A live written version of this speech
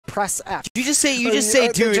press F. You just say,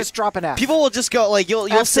 dude. Just drop an F. People will just go like, you'll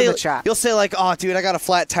say like, oh, dude, I got a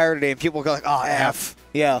flat tire today, and people will go like, oh, F.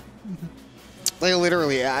 Yeah. Like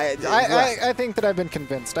literally, I think that I've been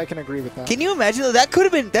convinced. I can agree with that. Can you imagine though? That could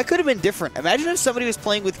have been different. Imagine if somebody was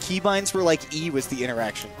playing with keybinds where like E was the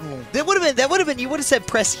interaction. That would have been. You would have said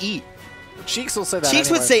press E. Cheeks will say that. Cheeks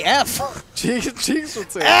would say F. Cheeks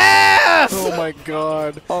would say F. Oh my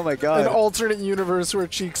god. Oh my god. An alternate universe where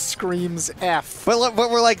Cheeks screams F. But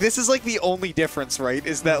we're like, this is like the only difference, right?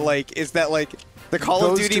 Is that like the Call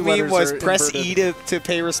of Duty meme was press inverted. E to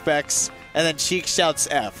pay respects, and then Cheeks shouts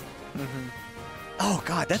F. Oh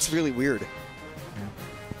god, that's really weird.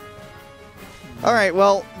 All right,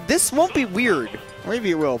 well, this won't be weird.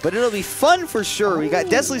 Maybe it will, but it'll be fun for sure. We got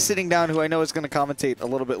dezly sitting down, who I know is going to commentate a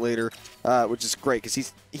little bit later, which is great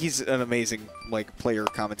because he's an amazing like player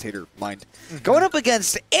commentator mind. Going up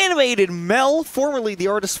against animated Mel, the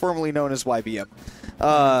artist formerly known as YBM.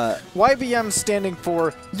 YBM standing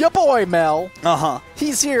for ya boy Mel.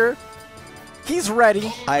 He's here. He's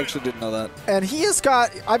ready. I actually didn't know that. And he has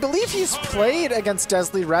got, I believe he's played against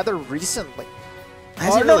dezly rather recently.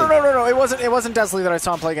 No. It wasn't dezly that I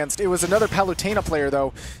saw him play against. It was another Palutena player,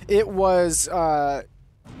 though. It was, oh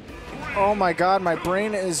my god, my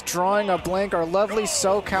brain is drawing a blank. Our lovely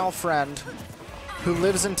SoCal friend who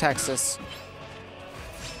lives in Texas.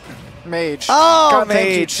 Mage. Oh, god, Mage.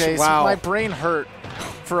 Thank you, Chase. Wow. My brain hurt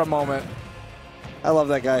for a moment. I love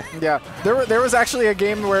that guy. Yeah. There was actually a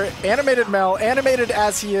game where animated Mel, animated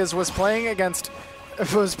as he is, was playing against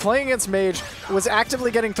Mage, was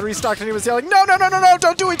actively getting 3-stocked, and he was yelling, no,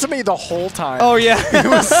 don't do it to me the whole time. Oh, yeah. It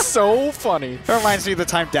was so funny. That reminds me of the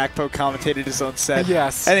time Dakpo commentated his own set.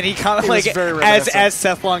 Yes. And then he commented, like, as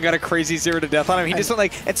Sethlon got a crazy 0 to death on him, he just went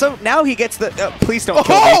like, and so now he gets the, please don't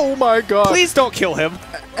kill me. Oh, my God. Please don't kill him.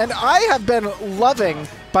 And I have been loving,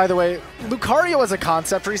 by the way, Lucario as a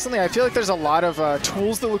concept recently. I feel like there's a lot of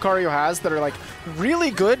tools that Lucario has that are, like, really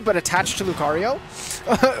good, but attached to Lucario,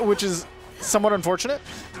 which is somewhat unfortunate.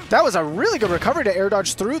 That was a really good recovery to air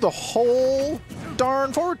dodge through the whole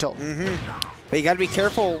darn forward tilt. But you got to be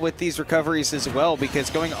careful with these recoveries as well, because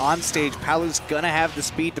going on stage, Palu's going to have the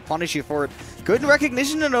speed to punish you for it. Good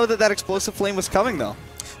recognition to know that that explosive flame was coming, though.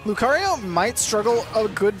 Lucario might struggle a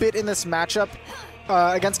good bit in this matchup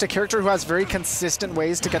against a character who has very consistent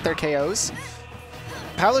ways to get their KOs.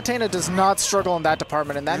 Palutena does not struggle in that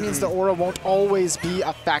department, and that means the aura won't always be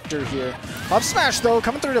a factor here. Up smash, though,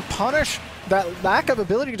 coming through to punish that lack of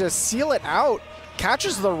ability to seal it out.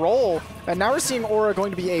 Catches the roll, and now we're seeing aura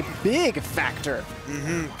going to be a big factor.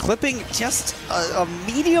 Clipping just a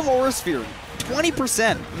medium aura sphere,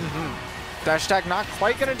 20%. Dash attack not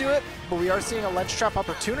quite going to do it, but we are seeing a ledge trap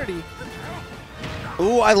opportunity.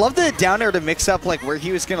 Ooh, I love the down air to mix up like where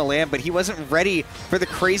he was going to land, but he wasn't ready for the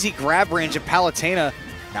crazy grab range of Palutena.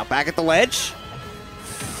 Now back at the ledge.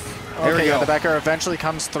 There we go. Yeah, the back air eventually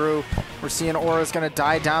comes through. We're seeing aura's going to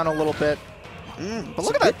die down a little bit. But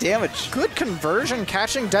look at that damage. Good conversion,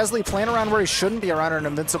 catching dezly playing around where he shouldn't be around an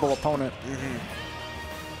invincible opponent.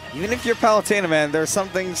 Even if you're Palutena, man, there are some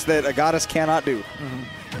things that a goddess cannot do.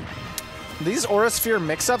 These Aura Sphere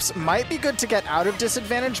mix-ups might be good to get out of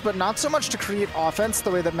disadvantage, but not so much to create offense the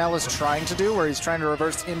way that Mel is trying to do, where he's trying to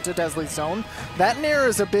reverse into dezly's zone. That Nair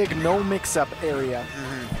is a big no mix-up area.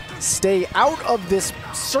 Stay out of this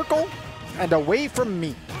circle and away from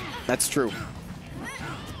me. That's true.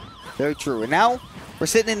 Very true. And now we're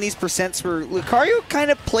sitting in these percents where Lucario kind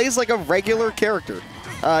of plays like a regular character.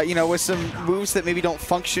 You know, with some moves that maybe don't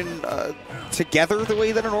function together the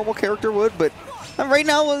way that a normal character would, but right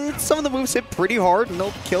now some of the moves hit pretty hard and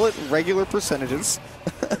they'll kill at regular percentages.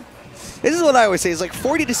 This is what I always say, is like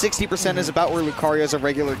 40 to 60% is about where Lucario is a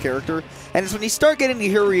regular character, and it's when you start getting to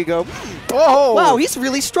here where you go, oh, wow, he's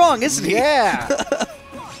really strong, isn't he? Yeah.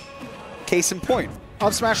 Case in point.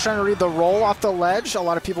 Up smash trying to read the roll off the ledge. A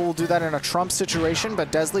lot of people will do that in a trump situation,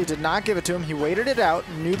 but dezly did not give it to him. He waited it out,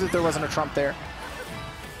 knew that there wasn't a trump there.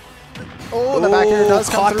 Oh, the back air does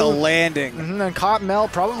come through. Caught the landing. And caught Mel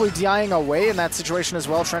probably DIing away in that situation as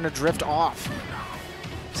well, trying to drift off.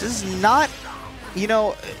 This is not, you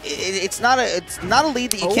know, it's not a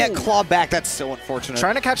lead that you can't claw back. That's so unfortunate.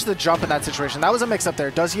 Trying to catch the jump in that situation. That was a mix-up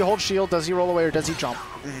there. Does he hold shield? Does he roll away? Or does he jump?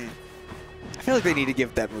 I feel like they need to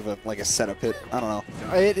give that move like a setup hit. I don't know.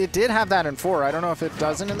 It did have that in 4. I don't know if it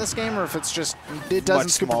doesn't in this game or if it's just, it doesn't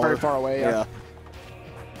scoop it very far away. Yeah.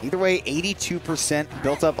 Either way, 82%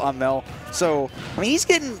 built up on Mel. So, I mean, he's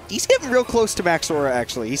getting real close to max aura,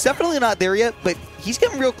 actually. He's definitely not there yet, but he's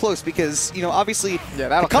getting real close because, you know, obviously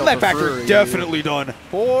the comeback factor definitely done.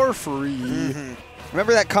 For free.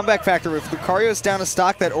 Remember that comeback factor. If Lucario's down to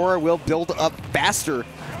stock, that aura will build up faster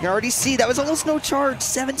can already see that was almost no charge,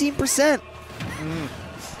 17%.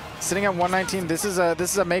 Sitting at 119, this is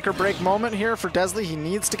a make or break moment here for dezly. He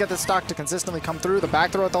needs to get the stock to consistently come through. The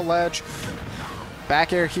back throw at the ledge,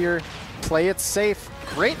 back air here, play it safe.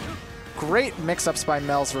 Great mix-ups by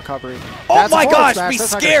Mel's recovery. Oh my gosh, be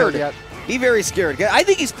scared. Be very scared. I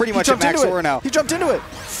think he's pretty much at max aura now. He jumped into it.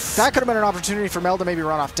 That could have been an opportunity for Mel to maybe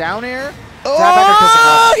run off down air.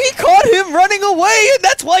 Oh, he caught him running away, and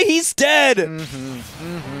that's why he's dead.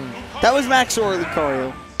 That was max aura,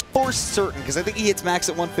 Lucario. For certain, because I think he hits max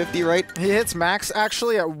at 150, right? He hits max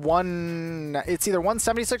actually at it's either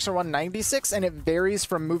 176 or 196, and it varies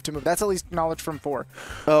from move to move. That's at least knowledge from 4.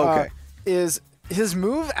 Oh, okay. His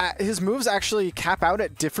moves actually cap out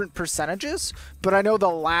at different percentages, but I know the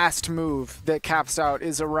last move that caps out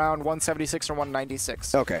is around 176 or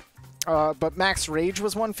 196. Okay. But max rage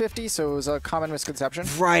was 150, so it was a common misconception.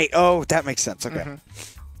 Right. Oh, that makes sense. Okay.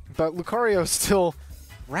 But Lucario is still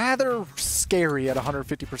rather scary at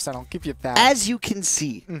 150%. I'll give you that. As you can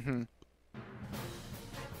see. I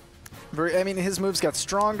mean, his moves get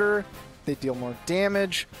stronger. They deal more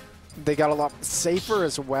damage. They got a lot safer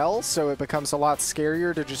as well, so it becomes a lot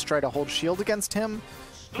scarier to just try to hold shield against him,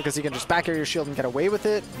 because you can just back air your shield and get away with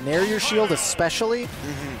it. Nair your shield especially.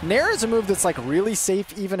 Nair is a move that's like really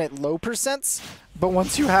safe even at low percents, but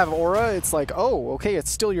once you have aura, it's like, oh, okay, it's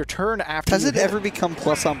still your turn after. Does it ever become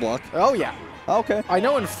plus on block? Oh, yeah. Okay. I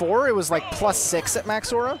know in 4 it was like +6 at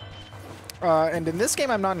max aura. And in this game,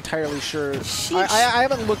 I'm not entirely sure. I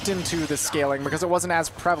haven't looked into the scaling because it wasn't as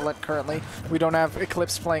prevalent currently. We don't have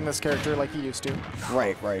Eclipse playing this character like he used to.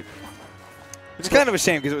 Right. It's kind of a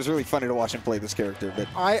shame because it was really funny to watch him play this character. But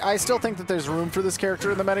I still think that there's room for this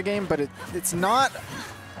character in the metagame, but it's not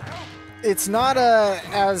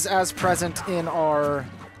as present in our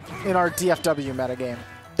DFW metagame.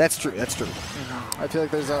 That's true. I feel like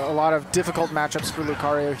there's a lot of difficult matchups for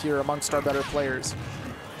Lucario here amongst our better players.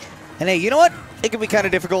 And hey, you know what? It can be kind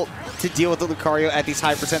of difficult to deal with the Lucario at these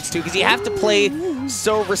high percents too, because you have to play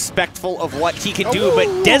so respectful of what he can do. But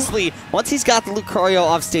dezly, once he's got the Lucario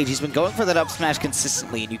off stage, he's been going for that up smash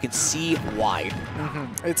consistently, and you can see why.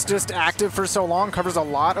 It's just active for so long, covers a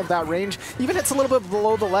lot of that range. Even hits a little bit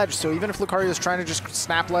below the ledge, so even if Lucario is trying to just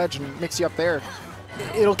snap ledge and mix you up there,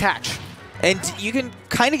 it'll catch. And you can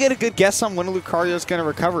kind of get a good guess on when Lucario is going to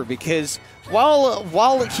recover, because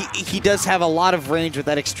while he does have a lot of range with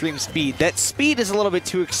that extreme speed, that speed is a little bit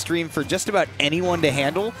too extreme for just about anyone to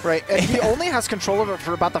handle. Right, and he only has control of it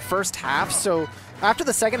for about the first half, so after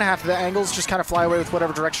the second half, the angles just kind of fly away with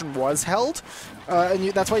whatever direction was held,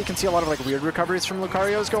 and that's why you can see a lot of like weird recoveries from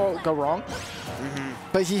Lucario's go wrong.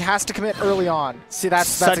 But he has to commit early on. See,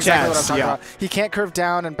 that's exactly what I'm talking about. He can't curve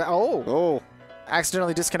down and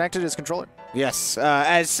accidentally disconnected his controller. Yes,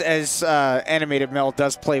 as Animated Mel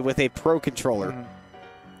does play with a pro controller.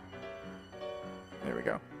 There we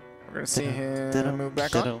go. We're going to see him move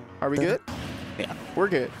back on. Are we good? Yeah. We're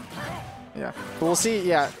good. Yeah. But we'll see.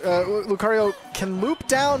 Yeah. Lucario can loop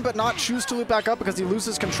down but not choose to loop back up because he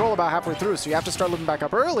loses control about halfway through. So you have to start looping back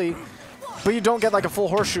up early, but you don't get like a full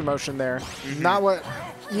horseshoe motion there. Not what...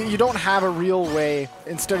 You don't have a real way,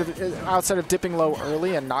 outside of dipping low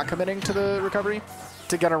early and not committing to the recovery,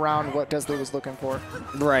 to get around what dezly was looking for.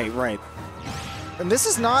 Right. And this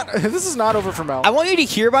is not over for Mel. I want you to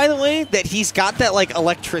hear, by the way, that he's got that like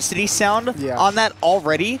electricity sound on that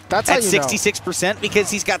already. That's at 66% because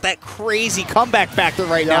he's got that crazy comeback factor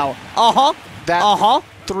right now. That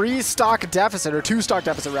 3 stock deficit, or 2 stock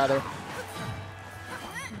deficit rather.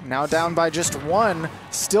 Now down by just 1,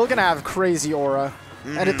 still gonna have crazy aura.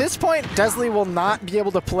 And at this point, dezly will not be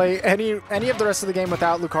able to play any of the rest of the game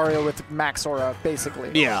without Lucario with max aura, basically.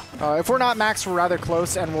 Yeah. If we're not max, we're rather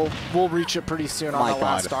close, and we'll reach it pretty soon on the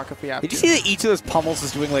last stock if we have to. Did you see that each of those pummels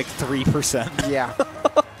is doing like 3%? Yeah.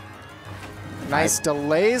 Nice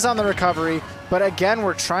delays on the recovery, but again,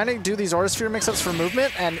 we're trying to do these aura sphere mix-ups for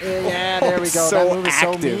movement, and there we go. That move is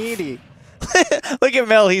so meaty. Look at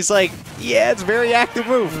Mel. He's like, yeah, it's a very active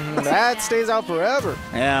move. That stays out forever.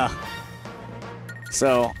 Yeah.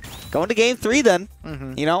 So, going to game 3 then,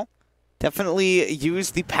 you know, definitely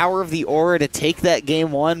use the power of the aura to take that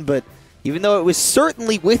game 1, but even though it was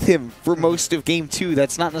certainly with him for most of game 2,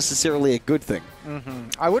 that's not necessarily a good thing.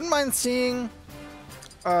 I wouldn't mind seeing,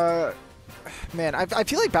 man, I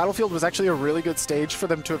feel like Battlefield was actually a really good stage for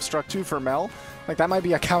them to have struck to for Mel. Like, that might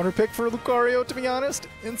be a counter pick for Lucario, to be honest,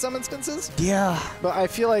 in some instances. Yeah. But I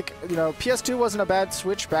feel like, you know, PS2 wasn't a bad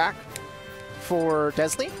switch back for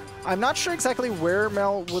dezly. I'm not sure exactly where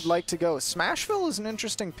Mel would like to go. Smashville is an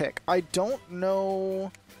interesting pick. I don't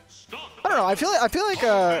know. I feel like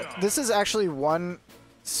this is actually one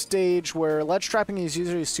stage where ledge trapping is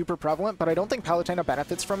usually super prevalent, but I don't think Palutena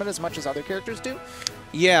benefits from it as much as other characters do.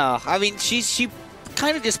 Yeah, I mean, she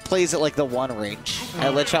kind of just plays at like the one range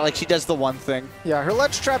at ledge trap, like she does the one thing. Yeah, her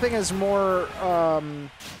ledge trapping is more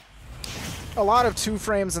a lot of 2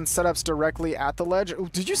 frames and setups directly at the ledge. Ooh,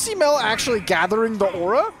 did you see Mel actually gathering the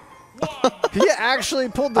aura? He actually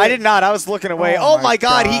pulled the... I did not. I was looking away. Oh my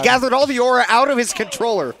god, he gathered all the aura out of his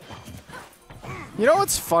controller. You know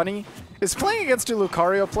what's funny? Is playing against a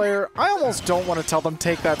Lucario player, I almost don't want to tell them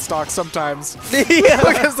take that stock sometimes. Yeah.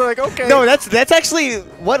 Because they're like, okay. No, that's actually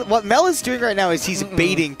what Mel is doing right now is he's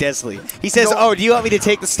baiting dezly. He says, "Oh, do you want me to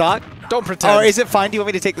take the stock? Don't pretend. Or is it fine? Do you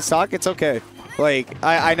want me to take the stock? It's okay." Like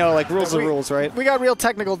I know, like rules are rules, right? We got real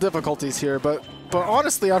technical difficulties here, but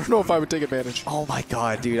honestly, I don't know if I would take advantage. Oh my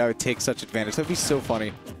god, dude, I would take such advantage. That'd be so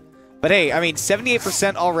funny. But hey, I mean,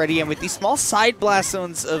 78% already, and with these small side blast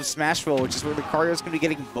zones of Smashville, which is where Lucario's going to be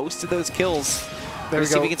getting most of those kills, let's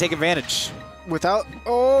see if we can take advantage. Without...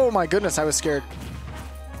 Oh my goodness, I was scared.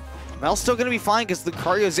 Mel's still going to be fine because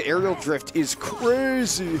Lucario's aerial drift is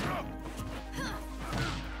crazy.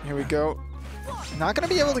 Here we go. Not going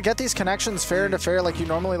to be able to get these connections fair to fair like you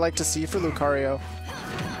normally like to see for Lucario.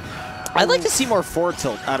 I'd like to see more forward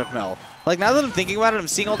tilt out of Mel. Like, now that I'm thinking about it, I'm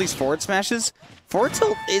seeing all these forward smashes. Forward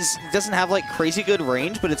tilt doesn't have, like, crazy good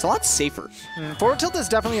range, but it's a lot safer. Forward tilt is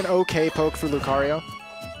definitely an okay poke for Lucario.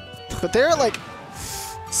 But they're, like,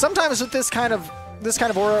 sometimes with this kind of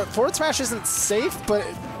aura, forward smash isn't safe, but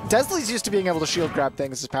dezly's used to being able to shield grab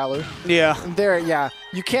things as Palu. Yeah. There, yeah.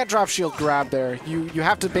 You can't drop shield grab there. You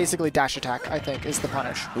have to basically dash attack, I think, is the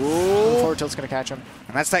punish. Ooh. Forward tilt's going to catch him.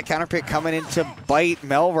 And that's that counter pick coming in to bite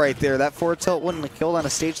Mel right there. That forward tilt wouldn't have killed on a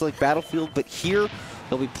stage like Battlefield, but here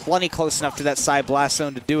he'll be plenty close enough to that side blast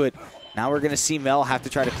zone to do it. Now we're going to see Mel have to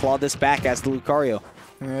try to claw this back as the Lucario.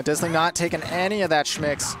 dezly not taking any of that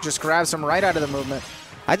schmicks. Just grabs him right out of the movement.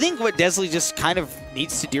 I think what dezly just kind of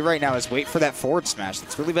needs to do right now is wait for that forward smash.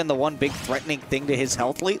 That's really been the one big threatening thing to his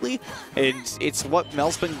health lately, and it's what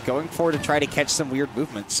Mel's been going for to try to catch some weird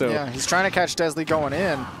movement. So yeah, he's trying to catch dezly going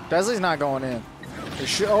in. dezly's not going in.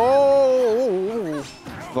 Oh!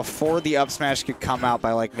 Before the up smash could come out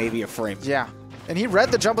by like maybe a frame. Yeah. And he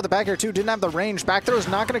read the jump with the back air too, didn't have the range. Back throw is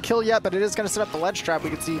not going to kill yet, but it is going to set up the ledge trap. We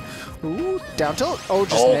can see, ooh, down tilt. Oh,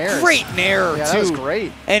 just nairs. Great nair, yeah, too. That was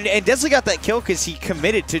great. And dezly got that kill because he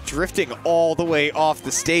committed to drifting all the way off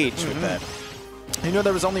the stage with that. You know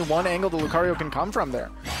there was only one angle the Lucario can come from there.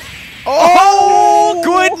 Oh,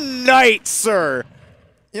 good night, sir.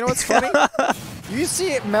 You know what's funny? You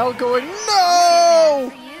see Mel going,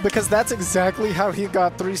 no! Because that's exactly how he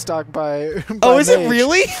got 3-stock by Oh, is Mage, it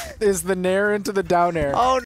really? Is the nair into the down air. Oh,